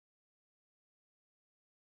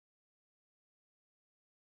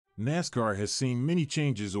NASCAR has seen many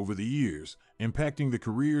changes over the years, impacting the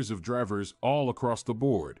careers of drivers all across the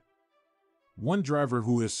board. One driver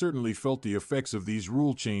who has certainly felt the effects of these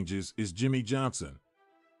rule changes is Jimmie Johnson.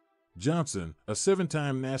 Johnson, a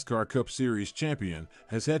 7-time NASCAR Cup Series champion,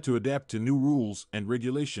 has had to adapt to new rules and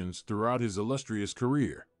regulations throughout his illustrious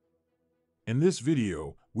career. In this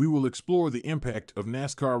video, we will explore the impact of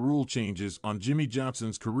NASCAR rule changes on Jimmie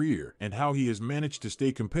Johnson's career and how he has managed to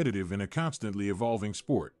stay competitive in a constantly evolving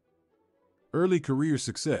sport. Early career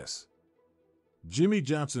success. Jimmie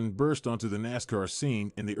Johnson burst onto the NASCAR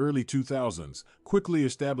scene in the early 2000s, quickly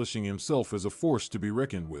establishing himself as a force to be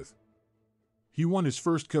reckoned with. He won his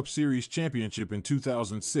first Cup Series championship in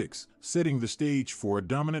 2006, setting the stage for a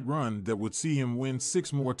dominant run that would see him win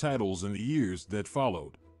 6 more titles in the years that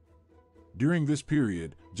followed. During this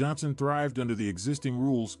period, Johnson thrived under the existing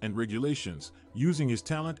rules and regulations, using his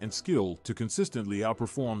talent and skill to consistently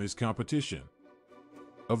outperform his competition.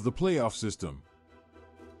 Of the playoff system.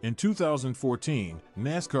 In 2014,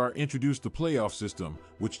 NASCAR introduced the playoff system,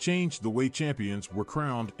 which changed the way champions were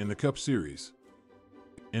crowned in the Cup Series.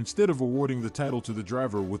 Instead of awarding the title to the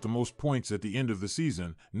driver with the most points at the end of the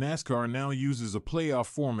season, NASCAR now uses a playoff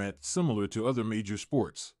format similar to other major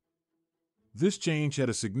sports. This change had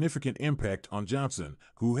a significant impact on Johnson,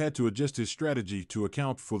 who had to adjust his strategy to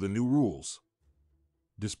account for the new rules.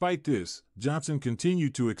 Despite this, Johnson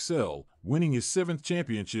continued to excel, winning his 7th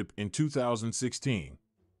championship in 2016.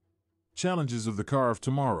 Challenges of the car of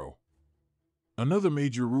tomorrow. Another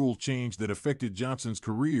major rule change that affected Johnson's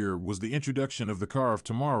career was the introduction of the car of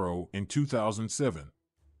tomorrow in 2007.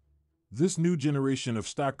 This new generation of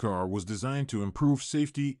stock car was designed to improve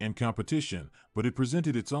safety and competition, but it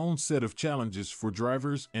presented its own set of challenges for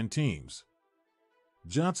drivers and teams.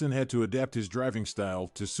 Johnson had to adapt his driving style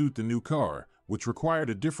to suit the new car, which required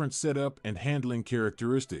a different setup and handling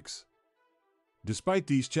characteristics. Despite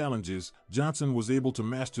these challenges, Johnson was able to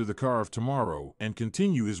master the car of tomorrow and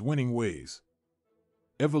continue his winning ways.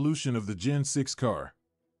 Evolution of the Gen 6 car.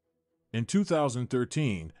 In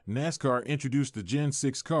 2013, NASCAR introduced the Gen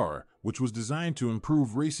 6 car, which was designed to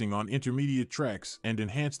improve racing on intermediate tracks and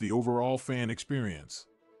enhance the overall fan experience.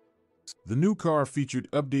 The new car featured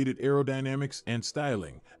updated aerodynamics and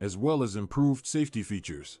styling, as well as improved safety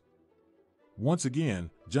features. Once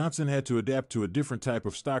again, Johnson had to adapt to a different type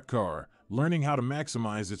of stock car, learning how to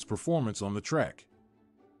maximize its performance on the track.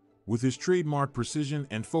 With his trademark precision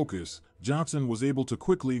and focus, Johnson was able to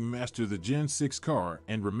quickly master the Gen 6 car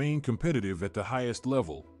and remain competitive at the highest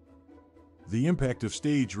level. The impact of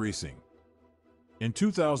stage racing. In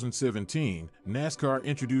 2017, NASCAR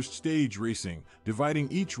introduced stage racing,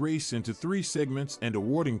 dividing each race into 3 segments and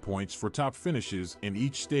awarding points for top finishes in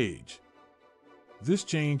each stage. This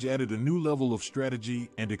change added a new level of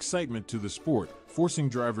strategy and excitement to the sport, forcing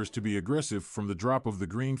drivers to be aggressive from the drop of the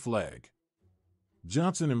green flag.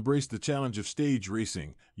 Johnson embraced the challenge of stage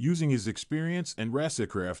racing, using his experience and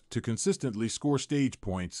racecraft to consistently score stage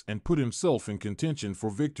points and put himself in contention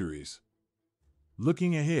for victories.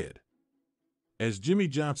 Looking ahead. As Jimmie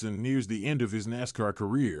Johnson nears the end of his NASCAR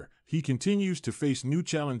career, he continues to face new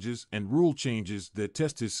challenges and rule changes that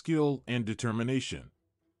test his skill and determination.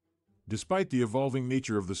 Despite the evolving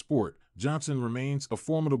nature of the sport, Johnson remains a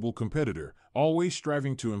formidable competitor, always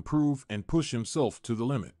striving to improve and push himself to the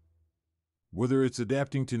limit. Whether it's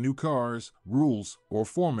adapting to new cars, rules, or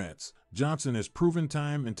formats, Johnson has proven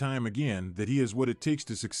time and time again that he has what it takes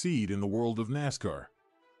to succeed in the world of NASCAR.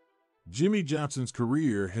 Jimmie Johnson's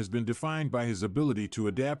career has been defined by his ability to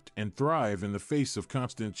adapt and thrive in the face of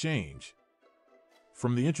constant change.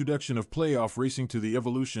 From the introduction of playoff racing to the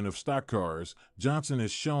evolution of stock cars, Johnson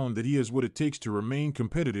has shown that he has what it takes to remain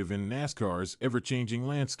competitive in NASCAR's ever-changing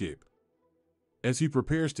landscape. As he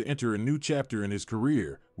prepares to enter a new chapter in his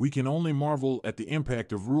career, we can only marvel at the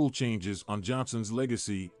impact of rule changes on Johnson's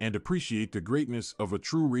legacy and appreciate the greatness of a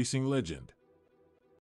true racing legend.